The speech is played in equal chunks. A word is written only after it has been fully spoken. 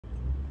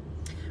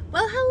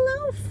Well,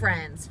 hello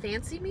friends.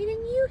 Fancy meeting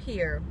you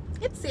here.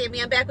 It's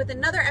Sammy. I'm back with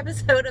another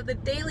episode of the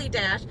Daily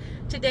Dash.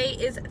 Today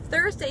is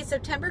Thursday,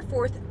 September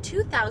 4th,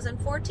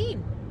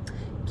 2014.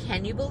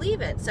 Can you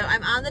believe it? So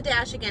I'm on the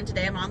dash again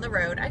today. I'm on the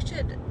road. I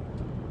should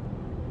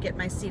get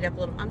my seat up a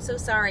little. I'm so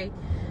sorry.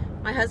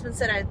 My husband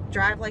said I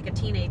drive like a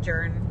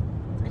teenager,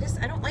 and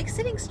I don't like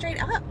sitting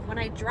straight up when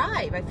I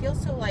drive. I feel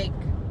so like,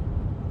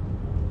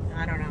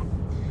 I don't know.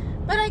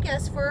 But I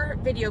guess for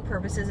video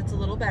purposes, it's a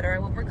little better. I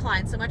won't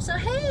recline so much. So,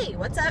 hey,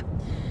 what's up?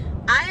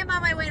 I am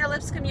on my way to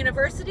Lipscomb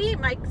University.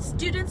 My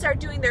students are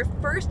doing their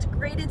first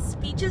graded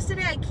speeches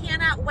today. I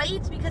cannot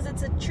wait because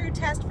it's a true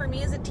test for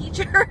me as a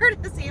teacher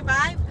to see if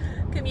I've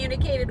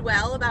communicated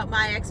well about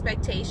my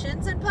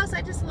expectations. And plus,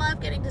 I just love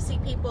getting to see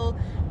people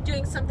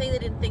doing something they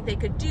didn't think they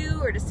could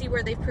do, or to see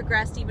where they've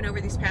progressed even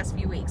over these past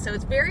few weeks. So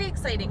it's very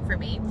exciting for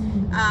me.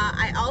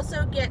 I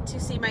also get to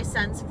see my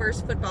son's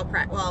first football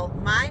practice, well,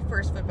 my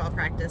first football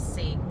practice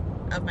seeing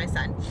of my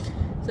son.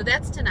 So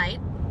that's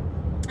tonight.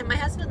 And my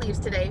husband leaves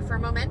today for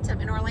Momentum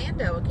in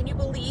Orlando. Can you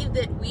believe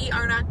that we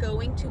are not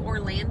going to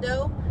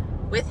Orlando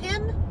with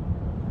him?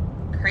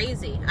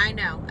 Crazy. I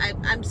know.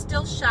 I'm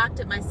still shocked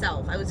at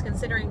myself. I was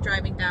considering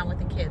driving down with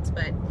the kids,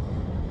 but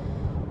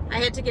I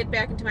had to get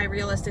back into my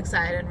realistic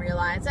side and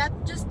realize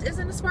that just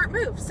isn't a smart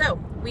move. So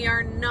we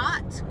are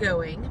not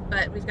going,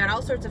 but we've got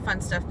all sorts of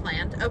fun stuff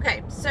planned.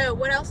 Okay, so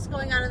what else is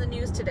going on in the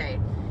news today?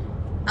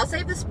 I'll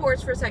save the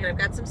sports for a second. I've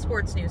got some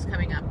sports news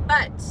coming up.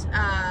 But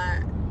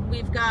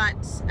we've got,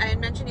 I had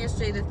mentioned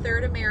yesterday, the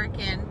third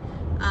American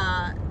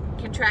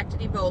contracted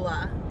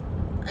Ebola.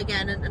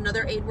 Again,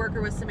 another aid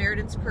worker with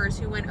Samaritan's Purse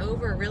who went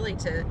over really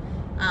to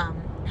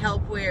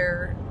help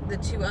where the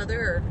two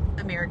other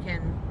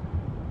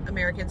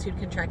Americans who'd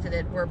contracted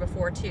it were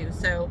before too.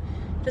 So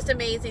just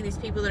amazing, these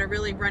people that are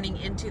really running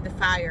into the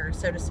fire,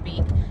 so to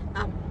speak.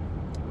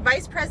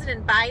 Vice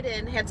President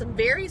Biden had some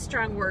very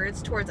strong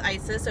words towards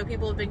ISIS, so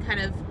people have been kind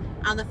of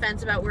on the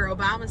fence about where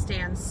Obama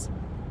stands.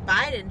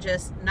 Biden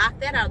just knocked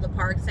that out of the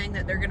park, saying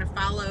that they're going to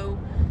follow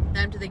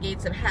them to the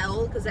gates of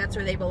hell because that's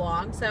where they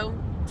belong. So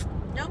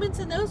no mince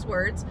in those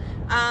words.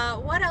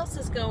 What else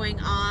is going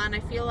on? I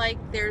feel like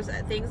there's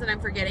things that I'm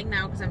forgetting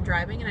now because I'm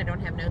driving and I don't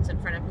have notes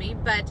in front of me.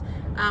 But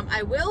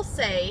I will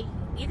say,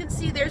 you can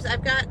see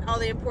I've got all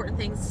the important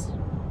things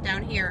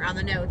down here on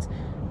the notes.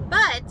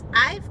 But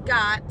I've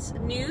got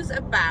news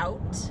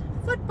about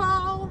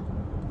football.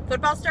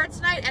 Football starts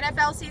tonight.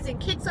 NFL season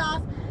kicks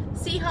off.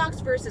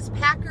 Seahawks versus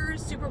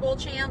Packers, Super Bowl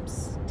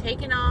champs,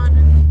 taking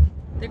on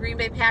the Green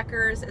Bay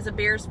Packers. As a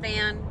Bears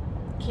fan,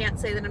 can't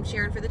say that I'm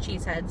cheering for the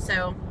Cheeseheads.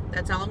 So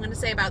that's all I'm going to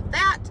say about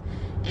that.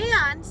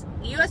 And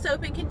U.S.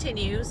 Open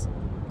continues.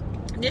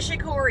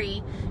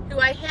 Nishikori, who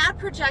I had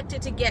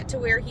projected to get to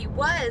where he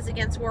was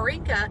against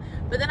Wawrinka,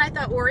 but then I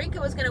thought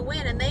Wawrinka was going to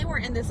win, and they were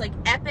in this like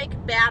epic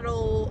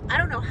battle. I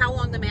don't know how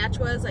long the match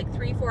was, like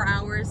 3-4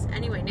 hours.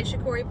 Anyway,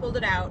 Nishikori pulled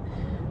it out.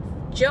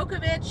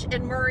 Djokovic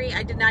and Murray,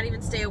 I did not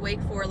even stay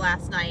awake for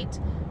last night.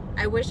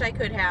 I wish I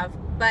could have.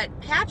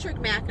 But Patrick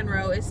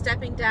McEnroe is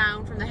stepping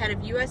down from the head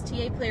of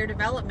USTA Player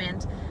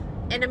Development.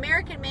 An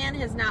American man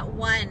has not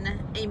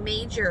won a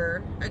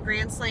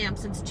Grand Slam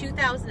since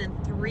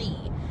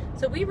 2003.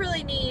 So we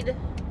really need,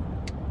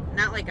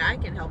 not like I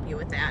can help you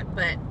with that,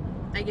 but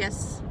I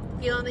guess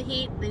feeling the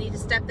heat, they need to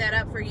step that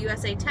up for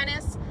USA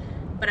Tennis.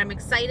 But I'm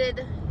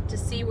excited to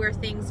see where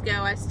things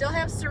go. I still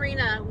have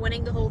Serena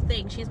winning the whole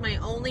thing. She's my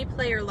only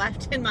player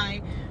left in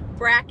my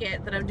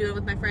bracket that I'm doing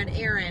with my friend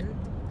Erin,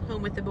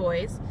 home with the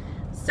boys.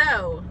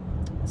 So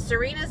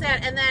Serena's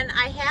at, and then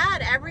I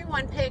had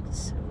everyone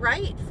picked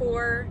right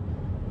for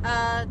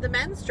the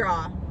men's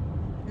draw.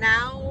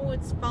 Now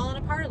it's falling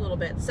apart a little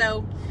bit.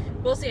 So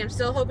we'll see. I'm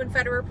still hoping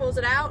Federer pulls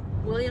it out.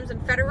 Williams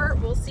and Federer,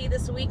 we'll see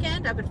this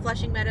weekend up at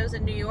Flushing Meadows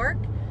in New York.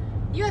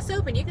 U.S.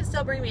 Open, you can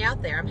still bring me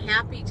out there. I'm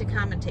happy to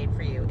commentate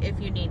for you if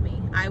you need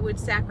me. I would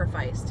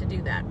sacrifice to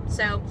do that.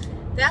 So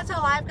that's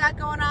all I've got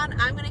going on.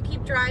 I'm going to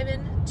keep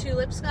driving to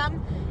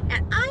Lipscomb,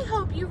 and I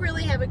hope you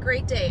really have a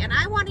great day. And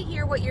I want to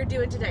hear what you're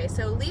doing today.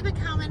 So leave a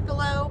comment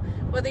below,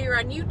 whether you're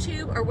on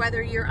YouTube or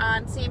whether you're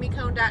on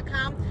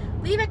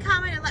SammyCone.com. Leave a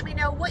comment and let me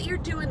know what you're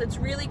doing that's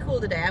really cool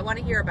today. I want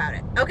to hear about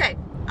it. Okay,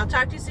 I'll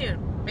talk to you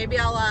soon. Maybe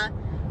I'll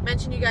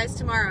mention you guys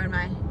tomorrow in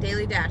my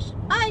Daily Dash.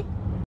 Bye!